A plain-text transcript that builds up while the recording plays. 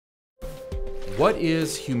What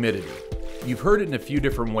is humidity? You've heard it in a few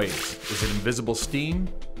different ways. Is it invisible steam?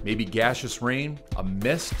 Maybe gaseous rain? A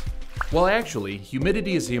mist? Well, actually,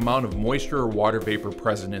 humidity is the amount of moisture or water vapor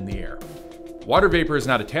present in the air. Water vapor is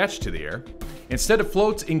not attached to the air. Instead, it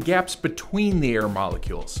floats in gaps between the air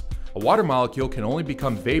molecules. A water molecule can only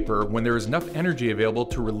become vapor when there is enough energy available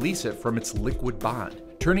to release it from its liquid bond,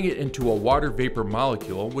 turning it into a water vapor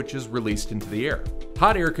molecule, which is released into the air.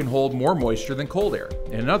 Hot air can hold more moisture than cold air.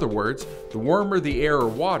 In other words, the warmer the air or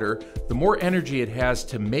water, the more energy it has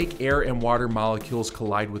to make air and water molecules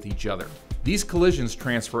collide with each other. These collisions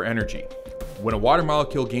transfer energy. When a water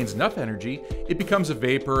molecule gains enough energy, it becomes a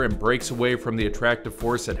vapor and breaks away from the attractive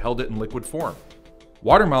force that held it in liquid form.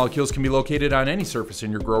 Water molecules can be located on any surface in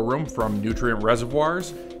your grow room, from nutrient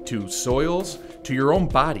reservoirs, to soils, to your own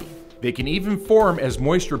body. They can even form as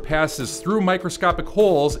moisture passes through microscopic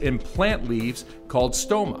holes in plant leaves called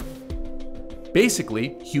stoma.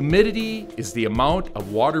 Basically, humidity is the amount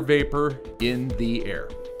of water vapor in the air.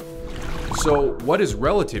 So, what is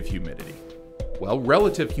relative humidity? Well,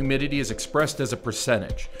 relative humidity is expressed as a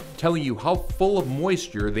percentage, telling you how full of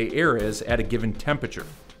moisture the air is at a given temperature.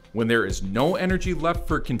 When there is no energy left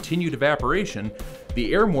for continued evaporation,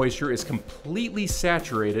 the air moisture is completely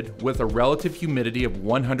saturated with a relative humidity of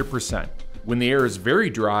 100%. When the air is very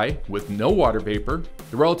dry, with no water vapor,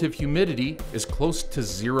 the relative humidity is close to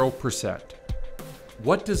 0%.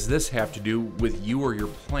 What does this have to do with you or your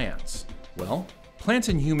plants? Well, plants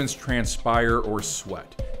and humans transpire or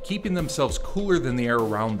sweat, keeping themselves cooler than the air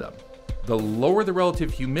around them. The lower the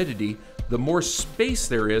relative humidity, the more space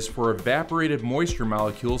there is for evaporated moisture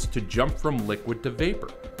molecules to jump from liquid to vapor.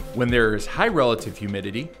 When there is high relative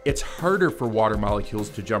humidity, it's harder for water molecules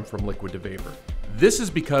to jump from liquid to vapor. This is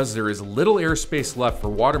because there is little airspace left for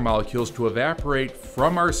water molecules to evaporate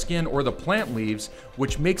from our skin or the plant leaves,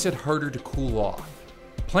 which makes it harder to cool off.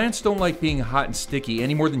 Plants don't like being hot and sticky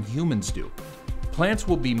any more than humans do. Plants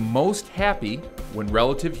will be most happy when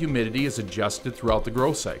relative humidity is adjusted throughout the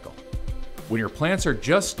growth cycle. When your plants are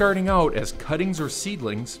just starting out as cuttings or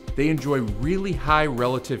seedlings, they enjoy really high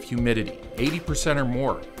relative humidity, 80% or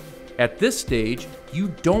more. At this stage, you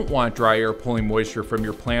don't want dry air pulling moisture from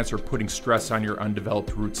your plants or putting stress on your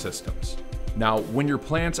undeveloped root systems. Now, when your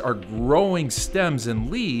plants are growing stems and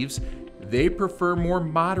leaves, they prefer more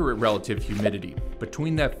moderate relative humidity,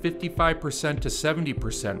 between that 55% to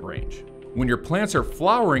 70% range. When your plants are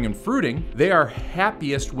flowering and fruiting, they are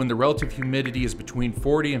happiest when the relative humidity is between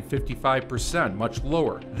 40 and 55%, much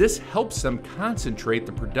lower. This helps them concentrate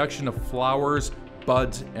the production of flowers,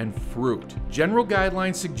 buds, and fruit. General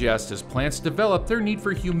guidelines suggest as plants develop, their need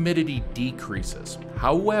for humidity decreases.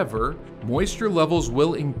 However, moisture levels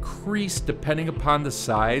will increase depending upon the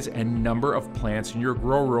size and number of plants in your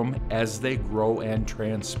grow room as they grow and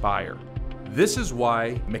transpire. This is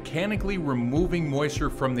why mechanically removing moisture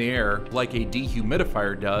from the air, like a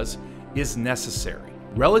dehumidifier does, is necessary.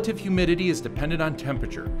 Relative humidity is dependent on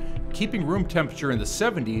temperature. Keeping room temperature in the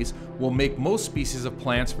 70s will make most species of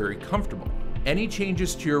plants very comfortable. Any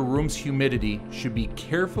changes to your room's humidity should be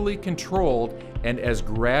carefully controlled and as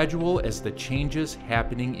gradual as the changes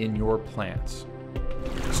happening in your plants.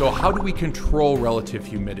 So how do we control relative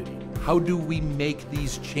humidity? How do we make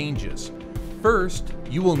these changes? First,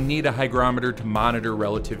 you will need a hygrometer to monitor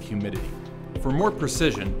relative humidity. For more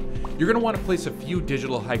precision, you're going to want to place a few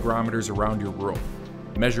digital hygrometers around your room.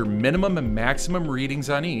 Measure minimum and maximum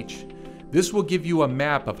readings on each. This will give you a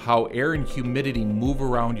map of how air and humidity move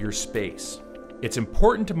around your space. It's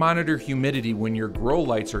important to monitor humidity when your grow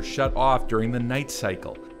lights are shut off during the night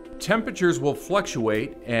cycle. Temperatures will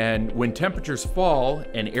fluctuate, and when temperatures fall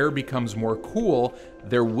and air becomes more cool,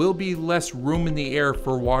 there will be less room in the air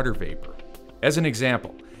for water vapor. As an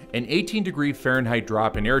example, an 18-degree Fahrenheit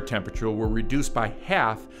drop in air temperature will reduce by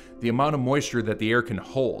half the amount of moisture that the air can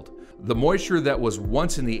hold. The moisture that was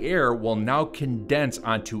once in the air will now condense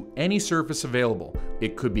onto any surface available.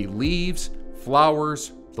 It could be leaves,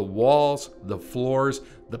 flowers, the walls, the floors,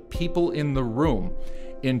 the people in the room,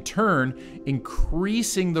 in turn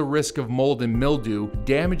increasing the risk of mold and mildew,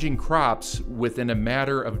 damaging crops within a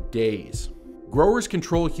matter of days. Growers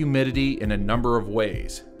control humidity in a number of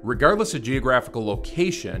ways. Regardless of geographical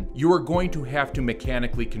location, you are going to have to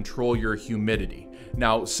mechanically control your humidity.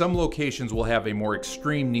 Now, some locations will have a more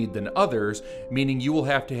extreme need than others, meaning you will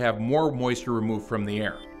have to have more moisture removed from the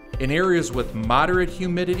air. In areas with moderate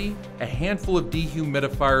humidity, a handful of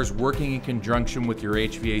dehumidifiers working in conjunction with your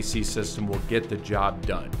HVAC system will get the job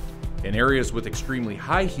done. In areas with extremely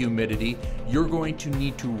high humidity, you're going to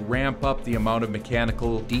need to ramp up the amount of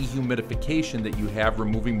mechanical dehumidification that you have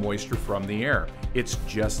removing moisture from the air. It's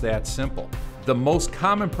just that simple. The most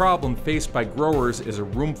common problem faced by growers is a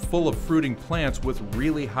room full of fruiting plants with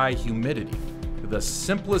really high humidity. The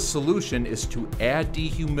simplest solution is to add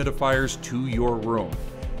dehumidifiers to your room.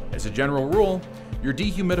 As a general rule, your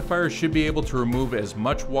dehumidifier should be able to remove as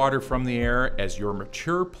much water from the air as your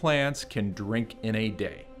mature plants can drink in a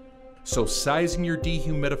day. So sizing your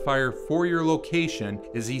dehumidifier for your location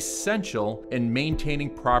is essential in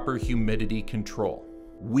maintaining proper humidity control.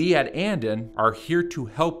 We at Anden are here to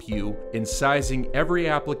help you in sizing every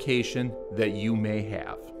application that you may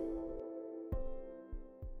have.